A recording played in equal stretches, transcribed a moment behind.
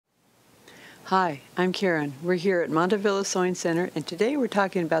Hi, I'm Karen. We're here at Montavilla Sewing Center, and today we're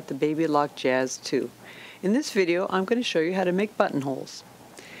talking about the Baby Lock Jazz 2. In this video, I'm going to show you how to make buttonholes.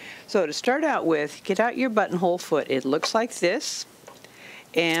 So to start out with, get out your buttonhole foot. It looks like this.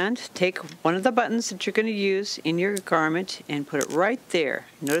 And take one of the buttons that you're going to use in your garment and put it right there.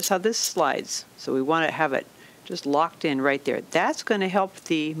 Notice how this slides. So we want to have it just locked in right there. That's going to help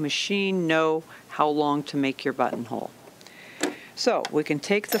the machine know how long to make your buttonhole. So we can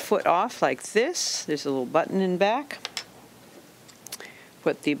take the foot off like this. There's a little button in back.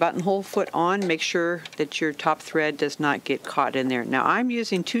 Put the buttonhole foot on. Make sure that your top thread does not get caught in there. Now I'm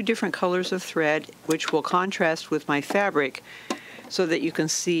using two different colors of thread, which will contrast with my fabric so that you can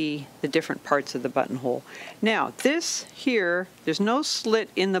see the different parts of the buttonhole. Now this here, there's no slit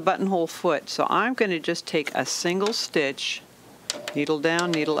in the buttonhole foot, so I'm going to just take a single stitch, needle down,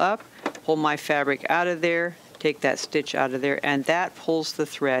 needle up, pull my fabric out of there, take that stitch out of there, and that pulls the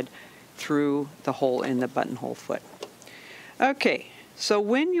thread through the hole in the buttonhole foot. Okay, so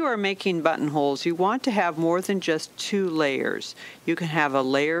when you are making buttonholes, you want to have more than just two layers. You can have a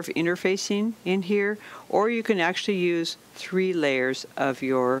layer of interfacing in here, or you can actually use 3 layers of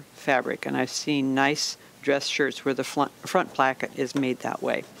your fabric. And I've seen nice dress shirts where the front placket is made that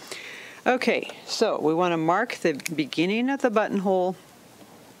way. Okay, so we want to mark the beginning of the buttonhole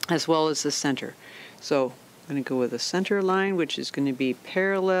as well as the center. So I'm going to go with a center line, which is going to be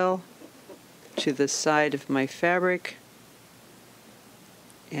parallel to the side of my fabric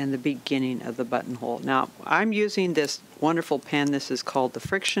and the beginning of the buttonhole. Now I'm using this wonderful pen. This is called the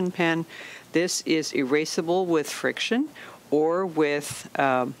friction pen. This is erasable with friction or with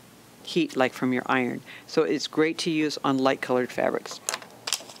heat, like from your iron. So it's great to use on light colored fabrics.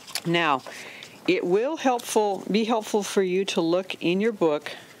 Now it will be helpful for you to look in your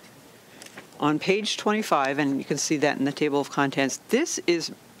book on page 25, and you can see that in the table of contents. This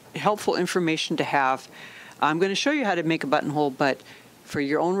is helpful information to have. I'm going to show you how to make a buttonhole, but for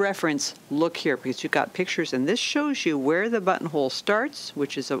your own reference, look here, because you've got pictures, and this shows you where the buttonhole starts,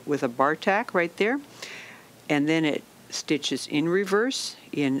 which is with a bar tack right there, and then it stitches in reverse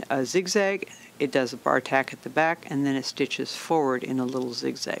in a zigzag. It does a bar tack at the back, and then it stitches forward in a little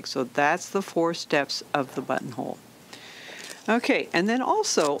zigzag. So that's the 4 steps of the buttonhole. Okay, and then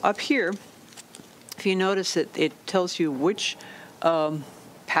also up here, if you notice that it tells you which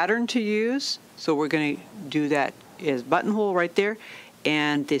pattern to use, so we're going to do that is buttonhole right there,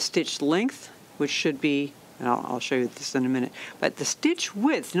 and the stitch length, which should be, and I'll show you this in a minute, but the stitch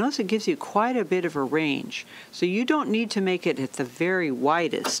width, notice it gives you quite a bit of a range. So you don't need to make it at the very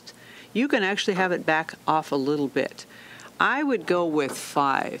widest. You can actually have it back off a little bit. I would go with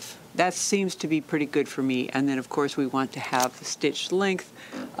 5. That seems to be pretty good for me. And then of course we want to have the stitch length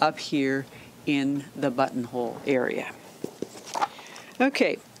up here in the buttonhole area.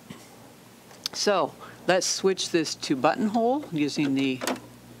 Okay, so let's switch this to buttonhole using the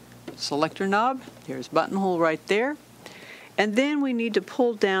selector knob. There's buttonhole right there. And then we need to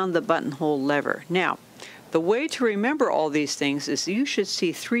pull down the buttonhole lever. Now, the way to remember all these things is you should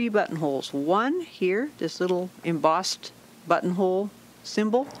see 3 buttonholes. One here, this little embossed buttonhole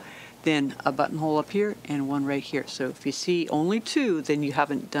symbol, then a buttonhole up here, and one right here. So if you see only 2, then you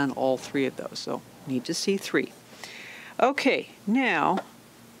haven't done all 3 of those. So you need to see 3. Okay, now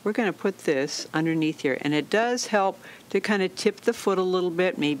we're going to put this underneath here, and it does help to kind of tip the foot a little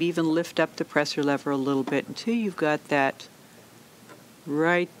bit, maybe even lift up the presser lever a little bit until you've got that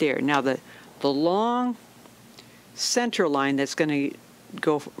right there. Now the long center line that's going to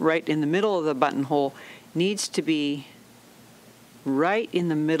go right in the middle of the buttonhole needs to be right in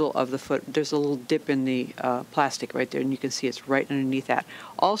the middle of the foot. There's a little dip in the plastic right there, and you can see it's right underneath that.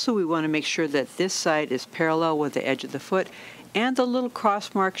 Also, we want to make sure that this side is parallel with the edge of the foot, and the little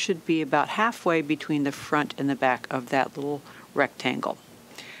cross mark should be about halfway between the front and the back of that little rectangle.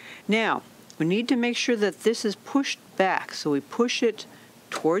 Now, we need to make sure that this is pushed back, so we push it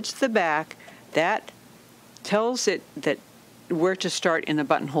towards the back. That tells it that where to start in the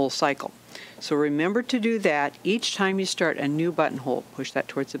buttonhole cycle. So remember to do that each time you start a new buttonhole. Push that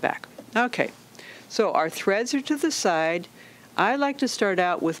towards the back. Okay, so our threads are to the side. I like to start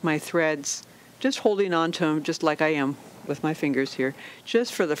out with my threads just holding on to them just like I am with my fingers here,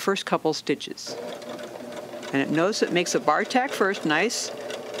 just for the first couple stitches. And notice it makes a bar tack first, nice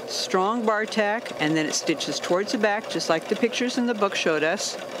strong bar tack, and then it stitches towards the back just like the pictures in the book showed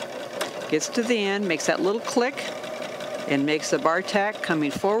us. Gets to the end, makes that little click, and makes a bar tack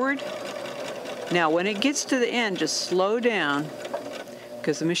coming forward. Now when it gets to the end, just slow down,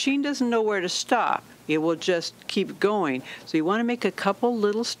 because the machine doesn't know where to stop. It will just keep going. So you want to make a couple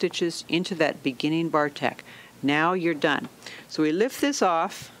little stitches into that beginning bar tack. Now you're done. So we lift this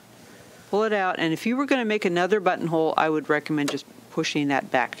off, pull it out, and if you were going to make another buttonhole, I would recommend just pushing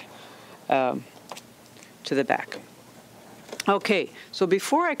that back to the back. Okay, so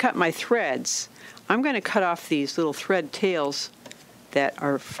before I cut my threads, I'm going to cut off these little thread tails that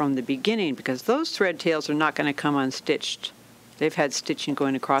are from the beginning, because those thread tails are not going to come unstitched. They've had stitching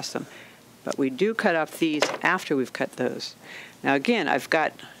going across them. But we do cut off these after we've cut those. Now again, I've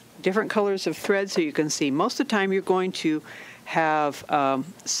got different colors of thread so you can see. Most of the time you're going to have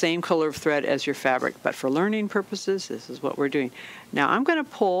same color of thread as your fabric, but for learning purposes, this is what we're doing. Now I'm going to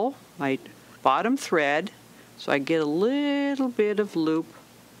pull my bottom thread so I get a little bit of loop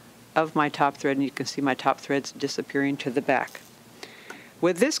of my top thread, and you can see my top threads disappearing to the back.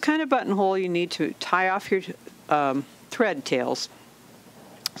 With this kind of buttonhole, you need to tie off your thread tails.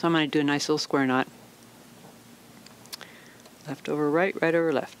 So I'm going to do a nice little square knot. Left over right, right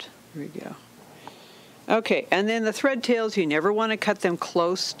over left. Here we go. Okay, and then the thread tails, you never want to cut them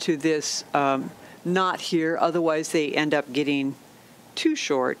close to this knot here, otherwise they end up getting too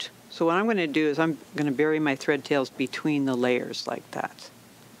short. So what I'm going to do is I'm going to bury my thread tails between the layers like that.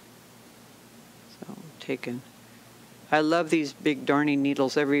 So I'm taking, I love these big darning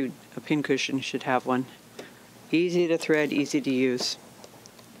needles. Every pincushion should have one. Easy to thread, easy to use.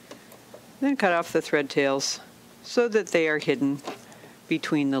 Then cut off the thread tails so that they are hidden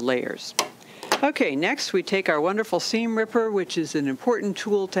between the layers. Okay, next we take our wonderful seam ripper, which is an important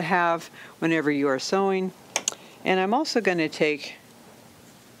tool to have whenever you are sewing. And I'm also going to take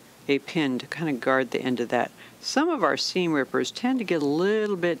a pin to kind of guard the end of that. Some of our seam rippers tend to get a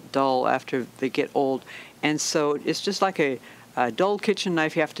little bit dull after they get old, and so it's just like a dull kitchen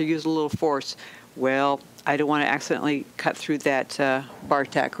knife. You have to use a little force. Well, I don't want to accidentally cut through that bar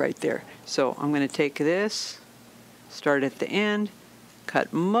tack right there. So I'm going to take this, start at the end,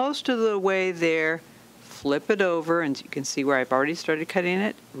 cut most of the way there, flip it over, and you can see where I've already started cutting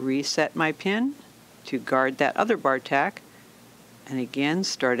it, reset my pin to guard that other bar tack, and again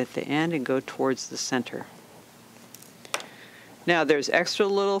start at the end and go towards the center. Now there's extra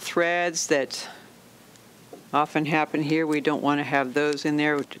little threads that often happen here. We don't want to have those in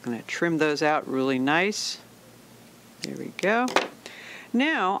there. We're going to trim those out really nice. There we go.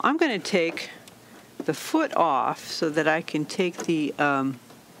 Now I'm going to take the foot off so that I can take the, there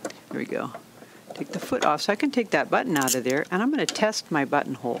we go, take the foot off so I can take that button out of there, and I'm going to test my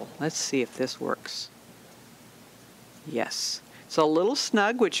buttonhole. Let's see if this works. Yes. It's a little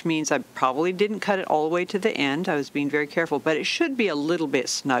snug, which means I probably didn't cut it all the way to the end. I was being very careful, but it should be a little bit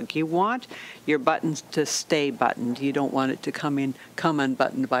snug. You want your buttons to stay buttoned. You don't want it to come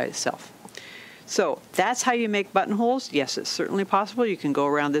unbuttoned by itself. So that's how you make buttonholes. Yes, it's certainly possible. You can go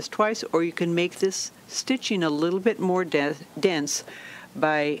around this twice, or you can make this stitching a little bit more dense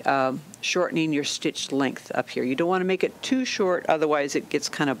by shortening your stitch length up here. You don't want to make it too short, otherwise it gets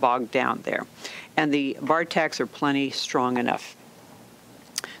kind of bogged down there. And the bar tacks are plenty strong enough.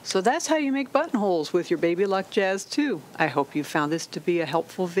 So that's how you make buttonholes with your Baby Luck Jazz 2. I hope you found this to be a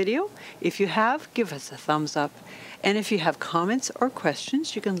helpful video. If you have, give us a thumbs up. And if you have comments or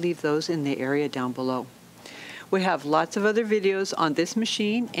questions, you can leave those in the area down below. We have lots of other videos on this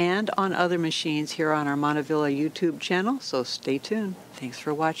machine and on other machines here on our Montavilla YouTube channel, so stay tuned. Thanks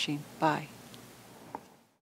for watching. Bye.